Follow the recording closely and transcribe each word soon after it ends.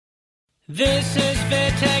This is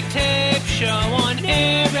Vittek Tape Show on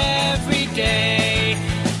air every day.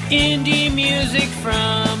 Indie music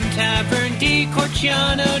from Tavern di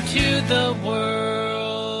Corciano to the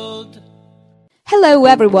world. Hello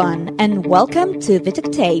everyone and welcome to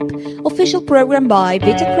Vittek Tape, official program by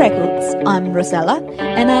Vittek Records. I'm Rosella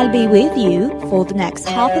and I'll be with you for the next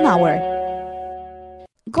half an hour.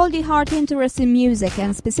 Goldee's heart interest in music,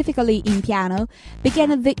 and specifically in piano,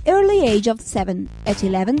 began at the early age of 7. At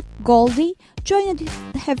 11, Goldee joined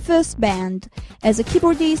her first band as a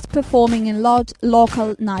keyboardist, performing in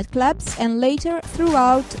local nightclubs and later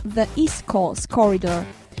throughout the East Coast corridor.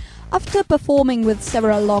 After performing with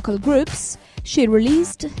several local groups, she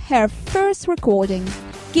released her first recording,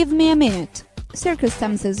 Give Me a Minute.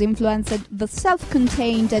 Circumstances influenced the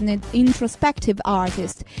self-contained and introspective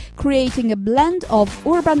artist, creating a blend of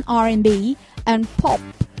urban R&B and pop,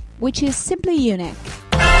 which is simply unique.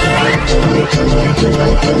 That's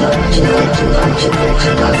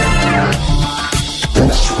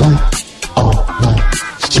right, alright,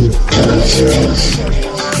 still dangerous.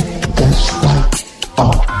 That's right,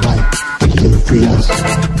 alright, delirious.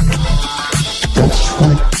 That's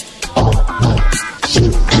right, alright,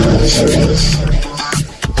 still dangerous.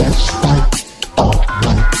 That's right,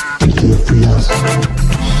 alright, delirious.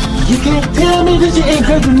 You can't tell me that you ain't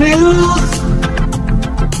heard the news.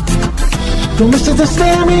 Don't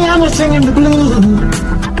misunderstand me, I'm not singing the blues.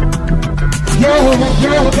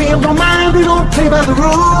 Yeah, pay them no mind, we don't play by the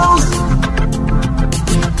rules.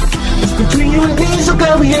 It's between you and me, so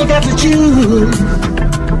glad we ain't got to choose.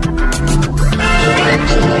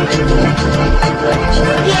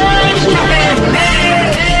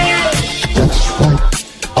 That's right,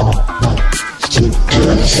 alright, still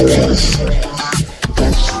dangerous.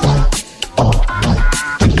 That's right, alright,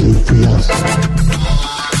 delirious.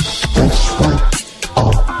 That's right,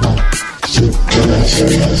 alright, still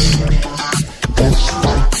dangerous. That's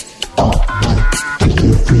right, alright,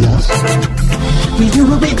 delirious. We do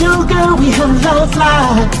what we do, girl, we have a love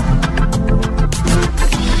life.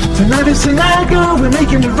 Tonight is the night, girl, we're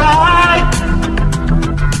making it right.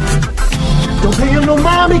 Don't pay them no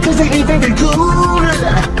mind because they ain't very cool.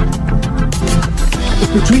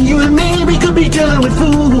 It's between you and me, we could be dealing with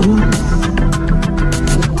fools.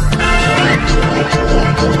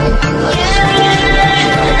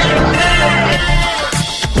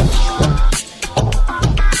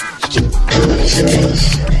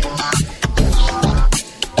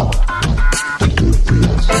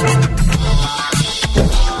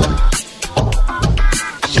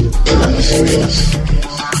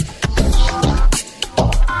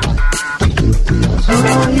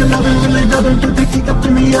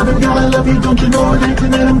 Don't you know it ain't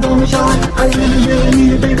tonight I'm gonna show it. I really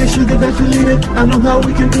need it, baby, sugar that you leave it. I know how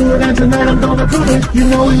we can do it and tonight I'm gonna prove it. You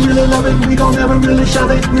know we really love it, we don't ever really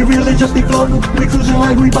shove it. We really just be floating, we cruising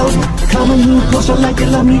like we both. Come a little closer like you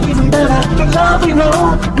love me even better. The love we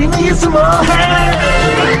know, we need some more.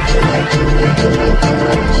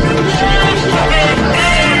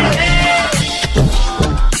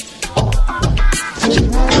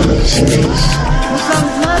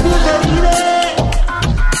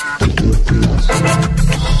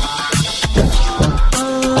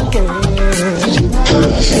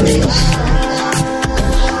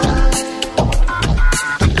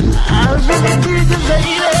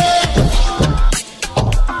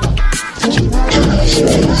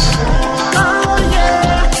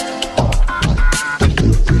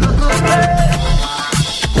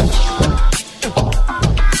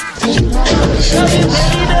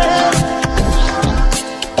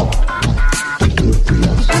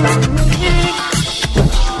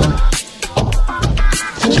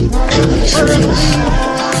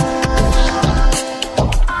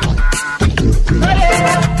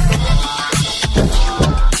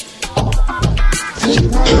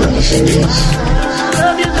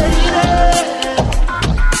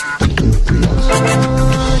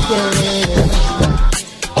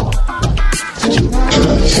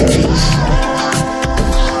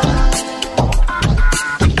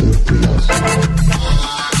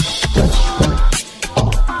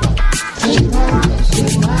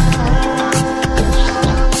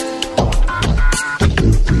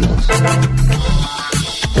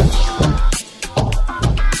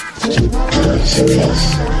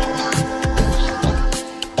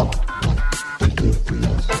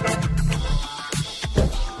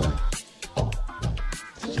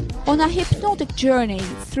 On a hypnotic journey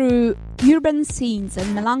through urban scenes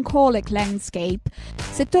and melancholic landscape,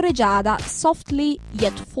 Settore Giada softly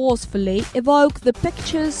yet forcefully evoke the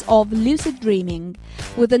pictures of lucid dreaming.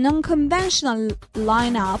 With an unconventional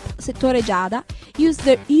lineup, Settore Giada used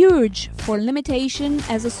the urge for limitation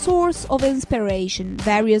as a source of inspiration.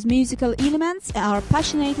 Various musical elements are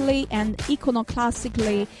passionately and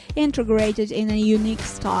iconoclastically integrated in a unique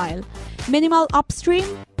style: minimal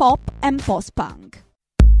upstream, pop and post-punk.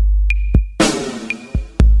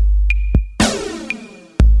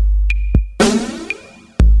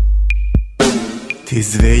 Ti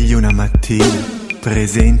svegli una mattina,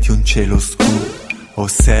 presenti un cielo scuro,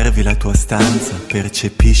 osservi la tua stanza,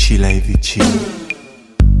 percepisci lei vicino.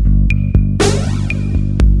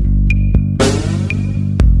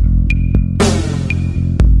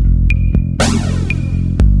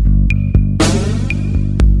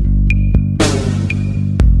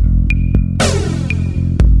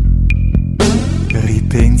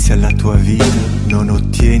 Ripensi alla tua vita, non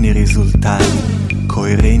ottieni risultati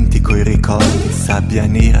coerenti coi ricordi, sabbia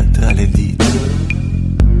nera tra le dita.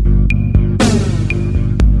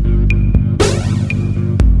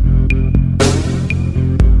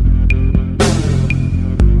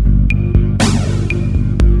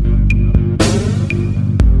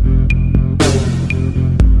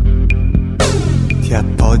 Ti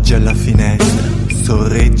appoggi alla finestra,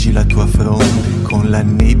 sorreggi la tua fronte, con la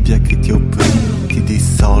nebbia che ti opprime, ti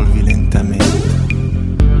dissolvi lentamente.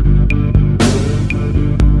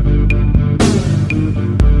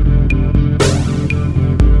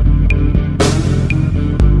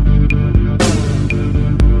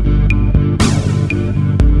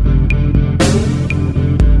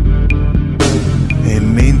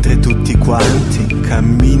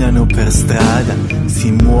 Camminano per strada,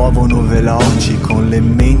 si muovono veloci con le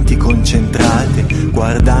menti concentrate,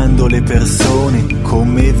 guardando le persone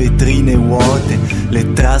come vetrine vuote,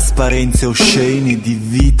 le trasparenze oscene di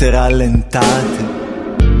vite rallentate.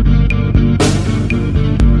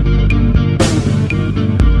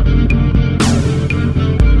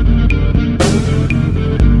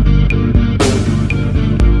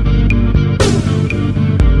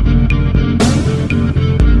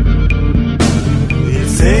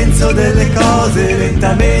 Delle cose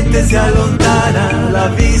lentamente si allontana, la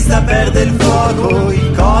vista perde il fuoco,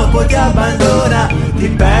 il corpo ti abbandona, ti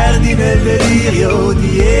perdi nel delirio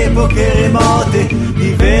di epoche remote,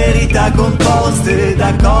 di verità composte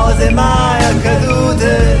da cose mai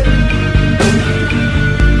accadute.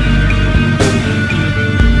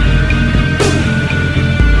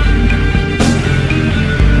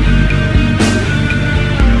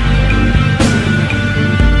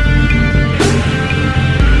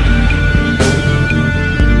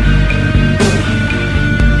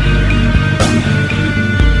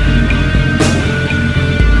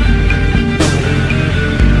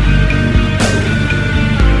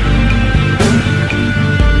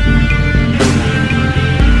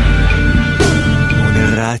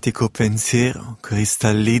 Pensiero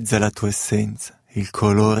cristallizza la tua essenza, il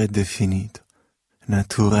colore è definito,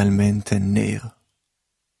 naturalmente nero.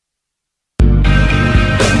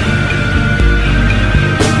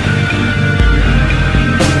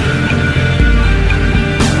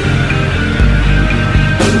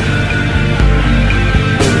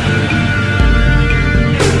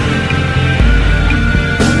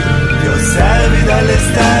 Ti osservi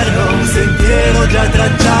dall'esterno, un sentiero già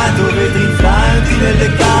tracciato, vedi infranti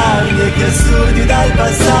nelle carni che assurdi dal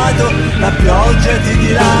passato, la pioggia ti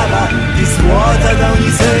dilava, ti svuota da ogni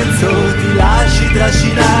senso, ti lasci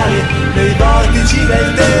trascinare nei vortici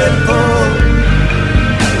del tempo.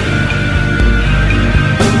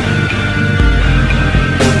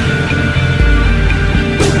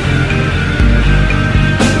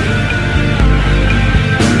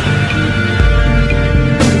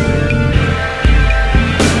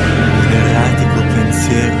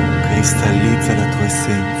 Cristallizza la tua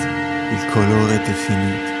essenza, il colore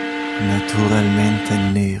definito, naturalmente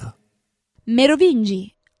nero.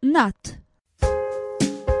 Merovingi, Nat.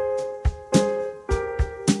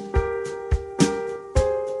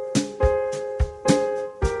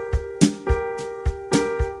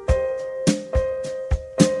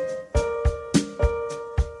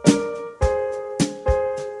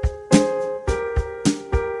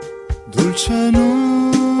 Dolce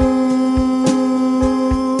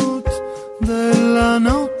della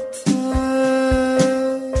notte,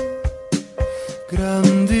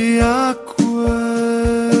 grandi acque,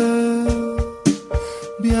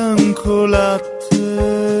 bianco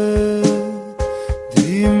latte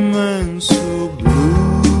di immenso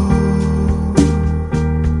blu,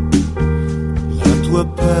 la tua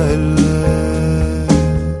pelle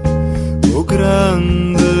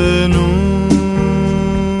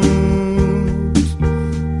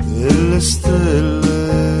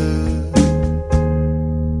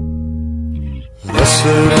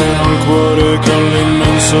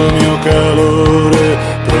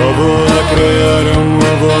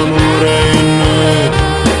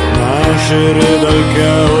nascere dal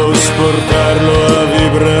caos, portarlo a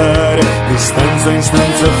vibrare di stanza in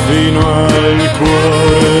stanza fino al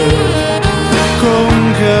cuore.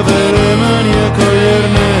 Concave le mani a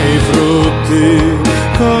coglierne i frutti,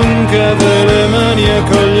 concave le mani a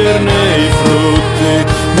coglierne i frutti,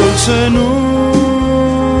 dolce nude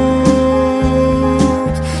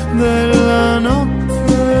della notte,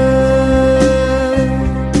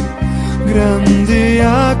 grandi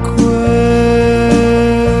acque,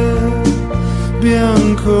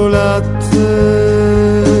 bianco latte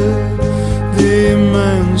di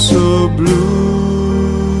immenso blu.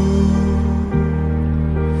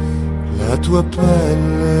 La tua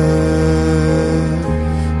pelle,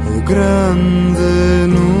 oh grande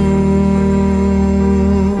nude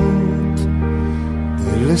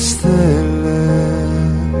delle stelle.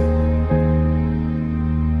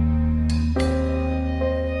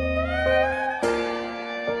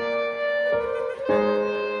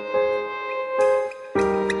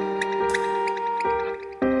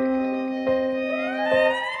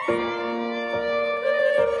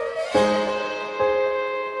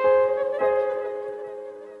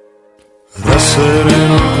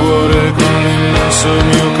 Sereno il cuore con l'immenso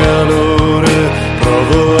mio calore,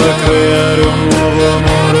 provo a creare un nuovo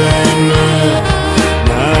amore in me,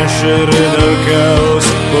 nascere dal caos,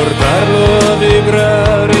 portarlo a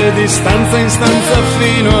vibrare di stanza in stanza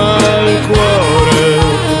fino al cuore.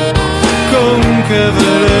 Concave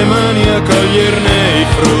le mani a coglierne i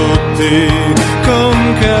frutti,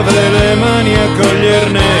 concave le mani a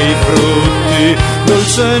coglierne i frutti,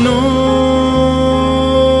 dolce nude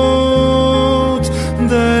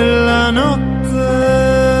della notte,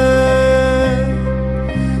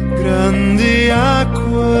 grandi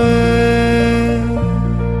acque,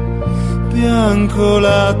 bianco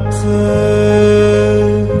latte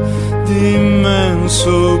di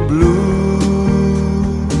immenso blu.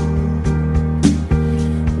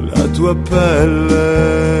 La tua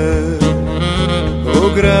pelle,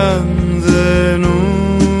 oh grande nude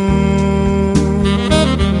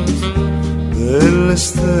delle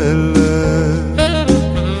stelle,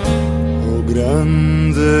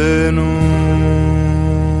 grande nude.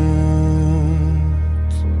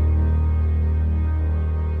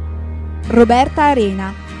 Roberta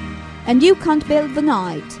Arena, and you can't build the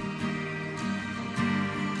night.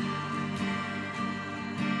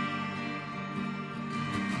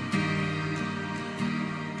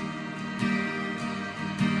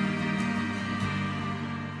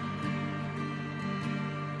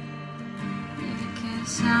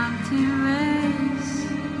 Something raised,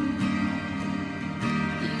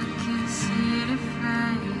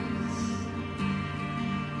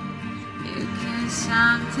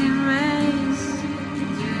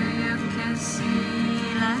 do you can see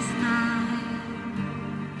last night?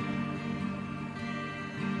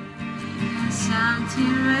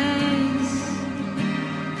 Something raised,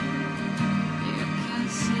 you can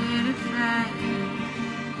see the flame.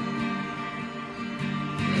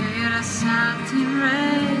 You're something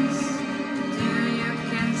raised, do you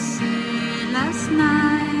can see last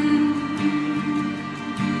night?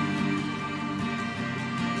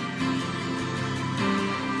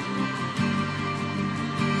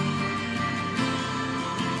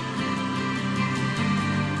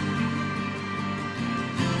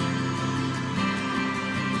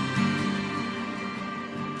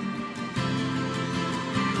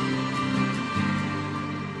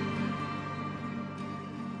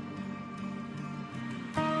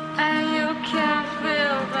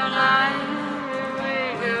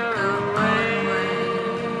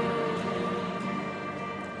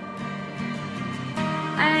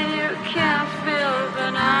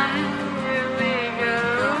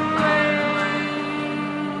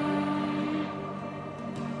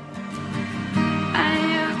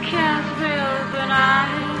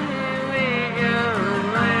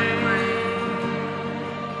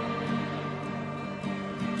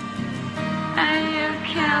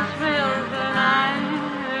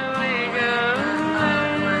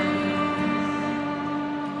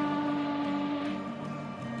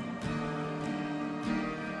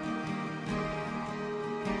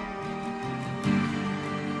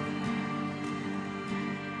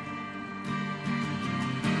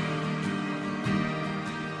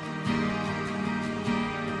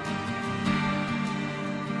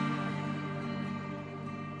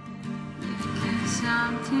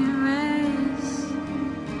 Something raised,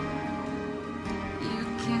 you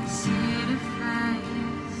can see the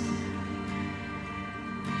face.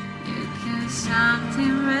 You can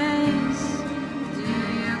something raised, do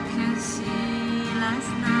you can see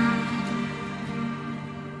last night?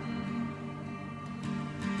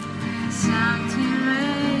 Something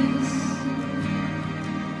raised,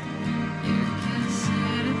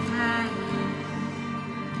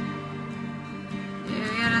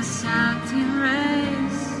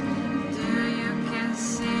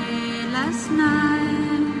 last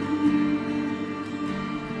night.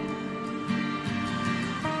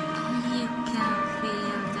 You can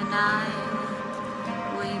feel the night.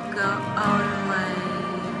 We go all the way.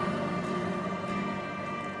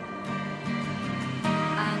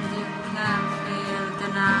 And you can feel the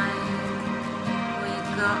night. We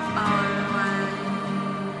go all the way.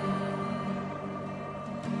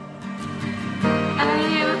 And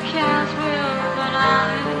you can feel the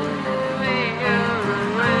night. We go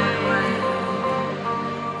away.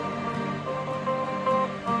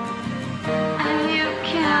 And you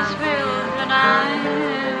can feel the night.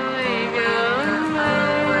 We go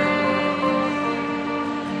away.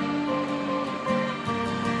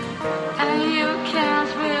 And you can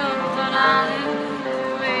feel the night.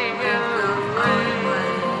 We go away.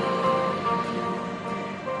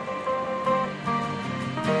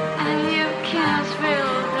 And you can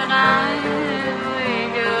feel the night. We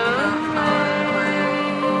go away.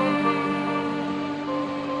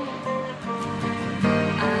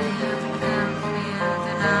 And you can feel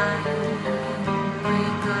the night. We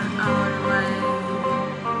go all the way.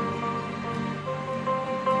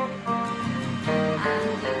 And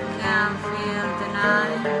you can feel the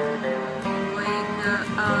night. We go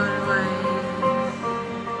all the way.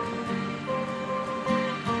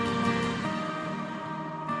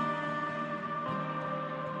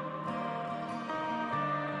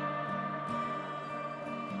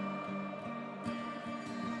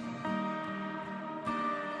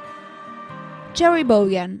 Jerry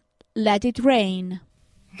Bogan, Let It Rain.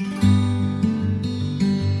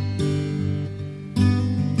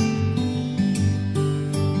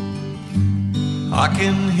 I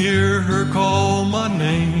can hear her call my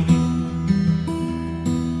name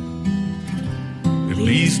at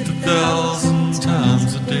least 1,000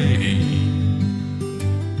 times a day.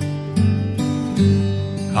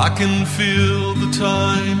 I can feel the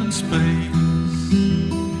time and space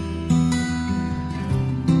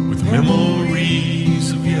with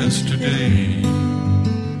memories of yesterday.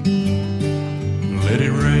 Let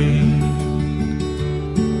it rain.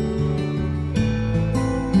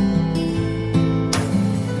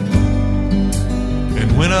 And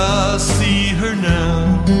when I see her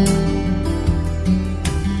now,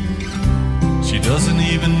 she doesn't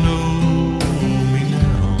even know me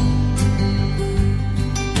now.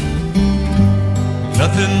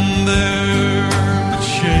 Nothing there but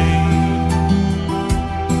shame,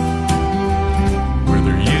 where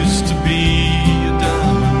there used to be a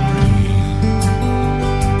diamond ring.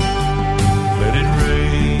 Let it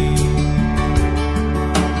rain.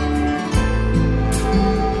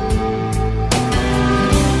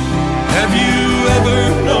 Have you ever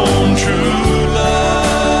known true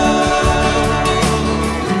love,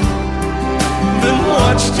 then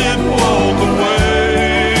watched it walk away?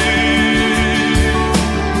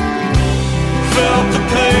 Felt the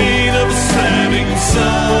pain of a setting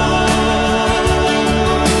sun,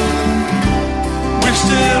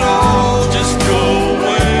 wished it all just go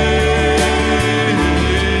away.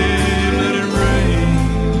 Let it rain.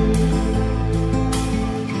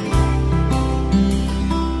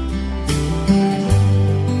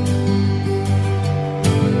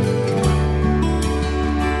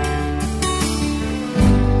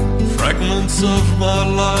 Fragments of my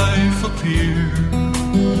life appear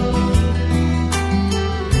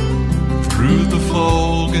through the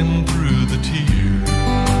fog and through the tears.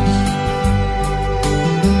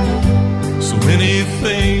 So many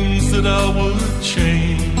things that I would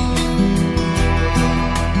change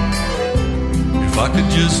if I could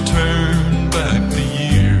just turn back the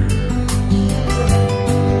years.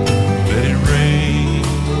 Let it rain.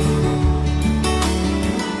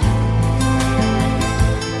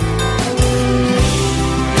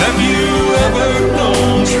 Have you ever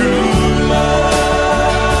known true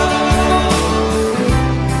love,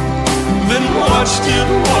 then watched it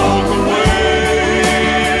walk away?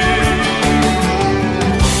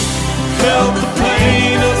 Felt the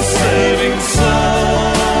pain of the setting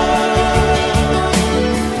sun,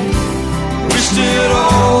 wished it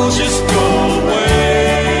all just go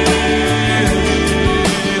away.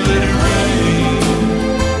 Let it rain.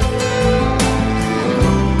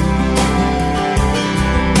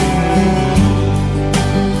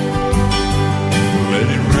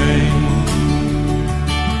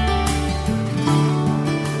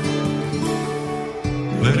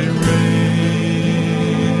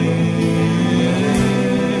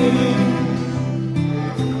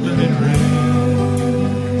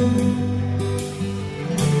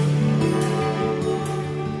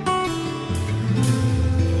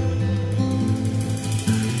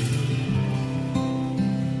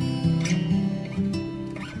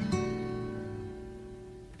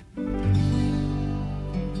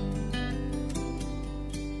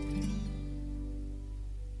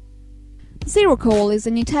 ZeroCall is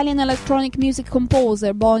an Italian electronic music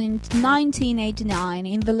composer born in 1989.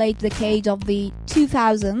 In the late decade of the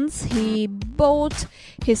 2000s, he bought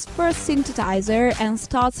his first synthesizer and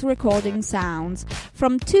starts recording sounds.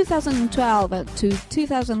 From 2012 to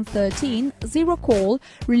 2013, ZeroCall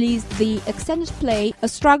released the extended play A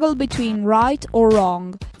Struggle Between Right or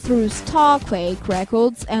Wrong through Starquake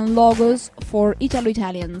Records and Logos for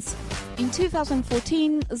Italo-Italians. In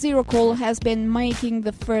 2014, ZeroCall has been making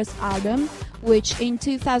the first album, which in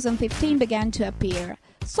 2015 began to appear.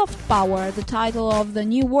 Soft Power, the title of the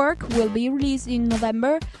new work, will be released in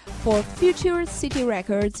November for Future City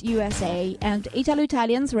Records USA and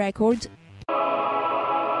Italo-Italians Records.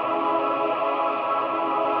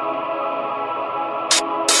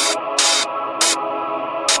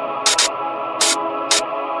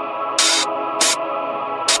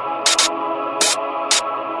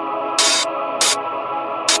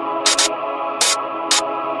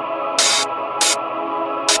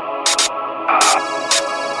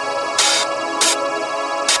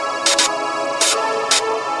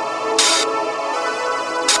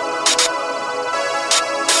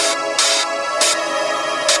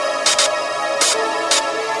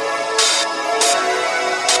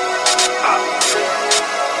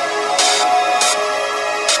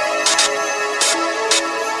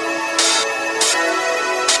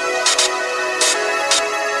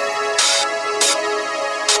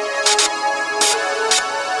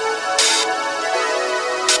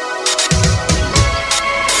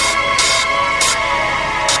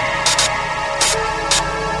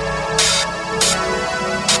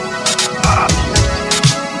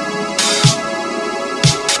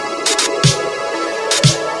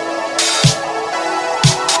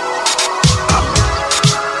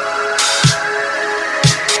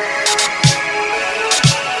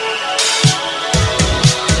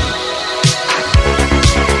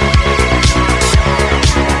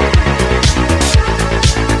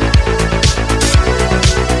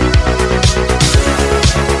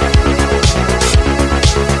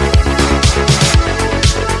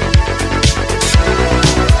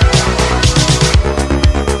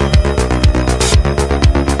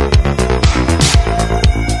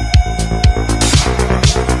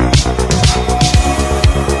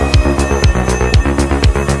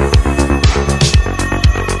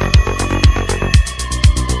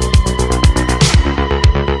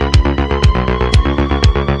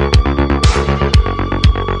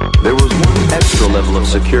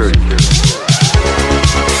 Security.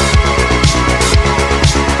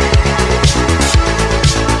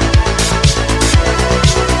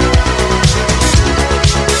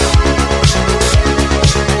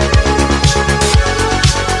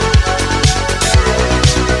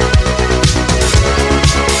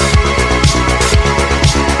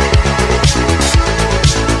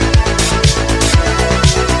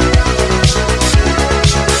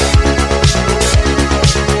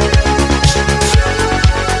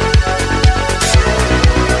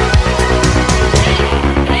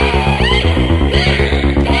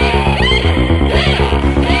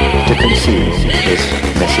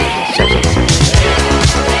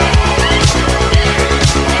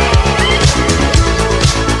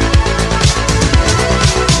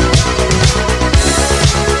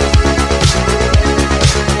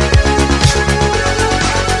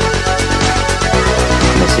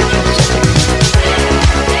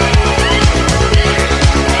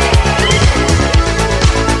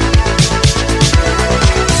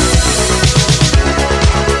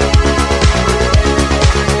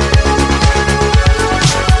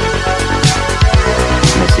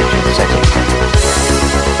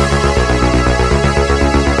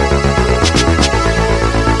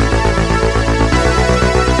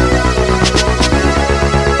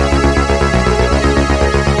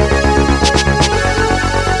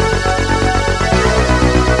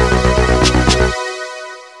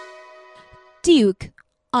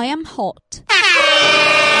 I am hot.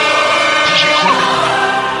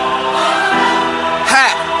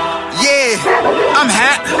 Hot, yeah, I'm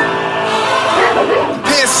hot.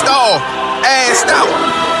 Pissed off, assed out.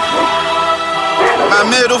 My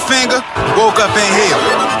middle finger woke up in here.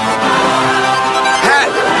 Hot,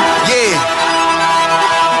 yeah,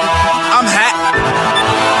 I'm hot.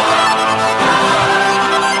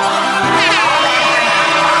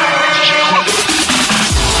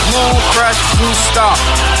 Moon crush, blue star.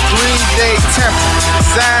 3-day temper,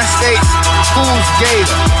 sign states, who's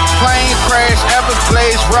gator, plane crash,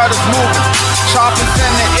 Everglades, rudders moving, sharpens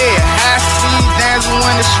in the air, high speed, dancing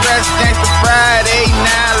when the stress, gangsta Friday, 9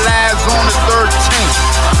 lives on the 13th,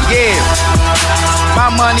 yeah, my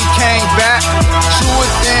money came back. True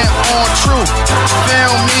it then on true.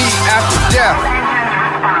 Film me after death.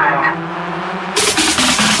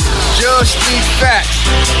 Judge speak facts.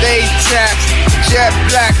 They tax. Jet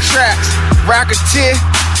black tracks. Racketeer.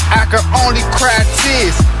 I can only cry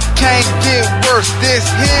tears. Can't get worse. This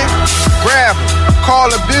here. Grab her. Call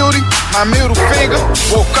her beauty. My middle finger.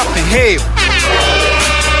 Woke up in hell.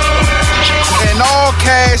 And all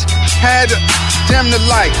cash. Had to dim the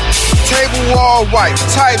light. Table all white.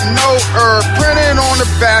 Type no herb. Printed on the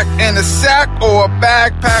back. In a sack or a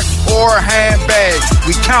backpack or a handbag.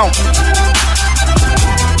 We count.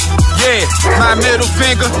 Yeah, my middle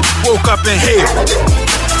finger woke up in hell.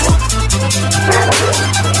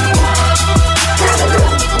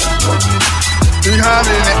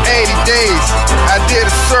 380 days, I did a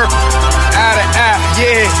circle, out of eye,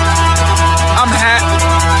 yeah. I'm hot,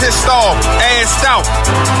 pissed off, assed out.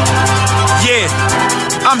 Yeah,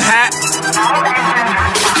 I'm hot.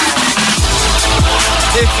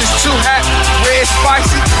 If it's too hot, red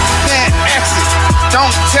spicy, then exit.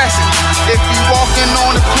 Don't test it. If you walking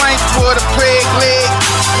on the plank with a plague leg,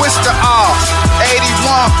 what's the odds? 81,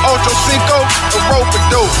 Ocho Cinco, a rope a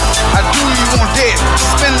dope. I do you on deck,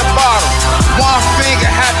 spin the bottle. One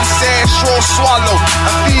finger, happy, sad, short swallow.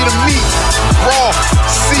 I feed the meat, raw,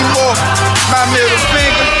 see more. My middle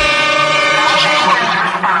finger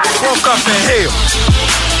woke up in hell.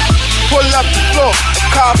 Pull up the floor, a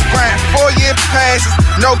cop grant, 4-year passes,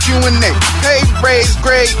 no Q&A. Pay raise,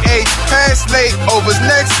 grade A, pass late overs,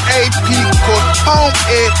 next AP course. Home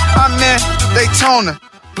ed, I'm in Daytona,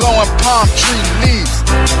 blowing palm tree leaves.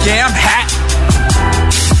 Yeah, I'm hot.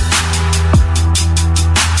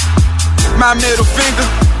 My middle finger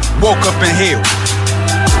woke up in hell.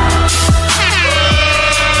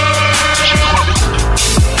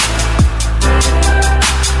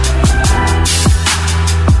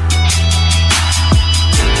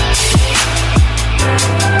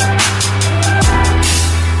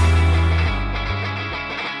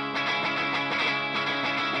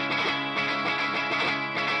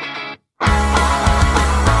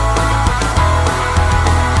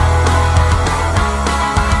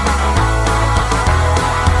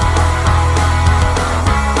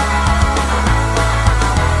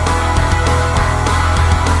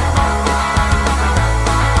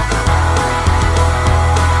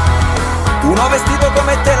 Uno vestito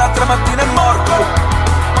come te l'altra mattina è morto.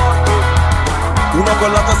 Uno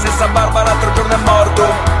con la tua stessa barba l'altro giorno è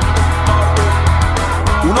morto.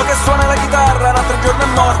 Uno che suona la chitarra l'altro giorno è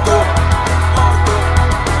morto.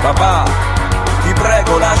 Papà, ti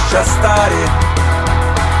prego lascia stare.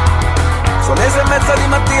 Sono le 6:30 di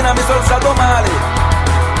mattina, mi sono alzato male.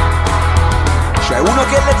 C'è uno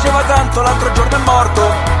che leggeva tanto l'altro giorno è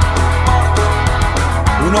morto.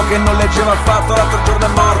 Uno che non leggeva affatto l'altro giorno è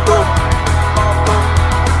morto.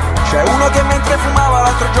 C'è uno che mentre fumava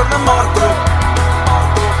l'altro giorno è morto.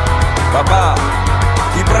 Papà,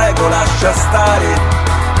 ti prego lascia stare.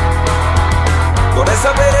 Vorrei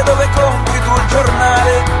sapere dove compri tu il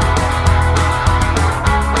giornale.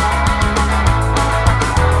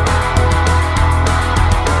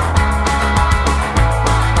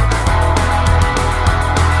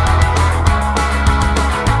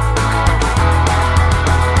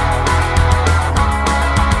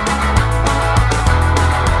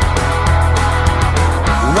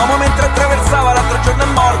 Un uomo mentre attraversava l'altro giorno è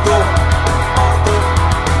morto.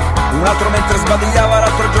 Un altro mentre sbadigliava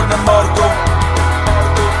l'altro giorno è morto.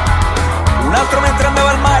 Un altro mentre andava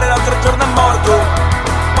al mare l'altro giorno è morto.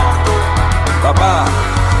 Papà,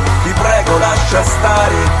 ti prego lascia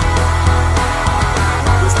stare.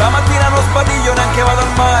 Questa mattina non sbadiglio neanche vado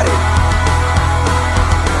al mare.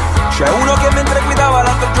 C'è uno che mentre guidava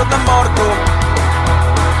l'altro giorno è morto.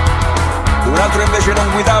 Un altro invece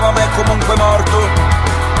non guidava ma è comunque morto.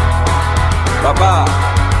 Papà,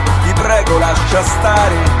 ti prego lascia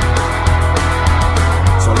stare.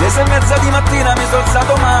 Sono le 6:30 di mattina, mi sono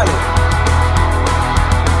alzato male.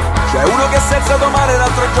 C'è uno che si è alzato male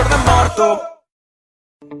l'altro giorno è morto.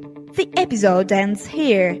 The episode ends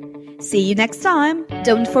here. See you next time.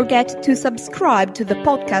 Don't forget to subscribe to the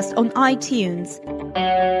podcast on iTunes.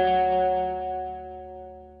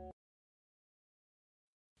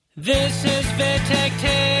 This is Vittek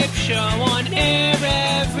Tape Show on air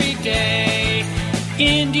every day.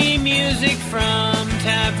 Indie music from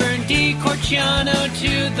Tavern di Corciano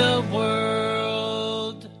to the world.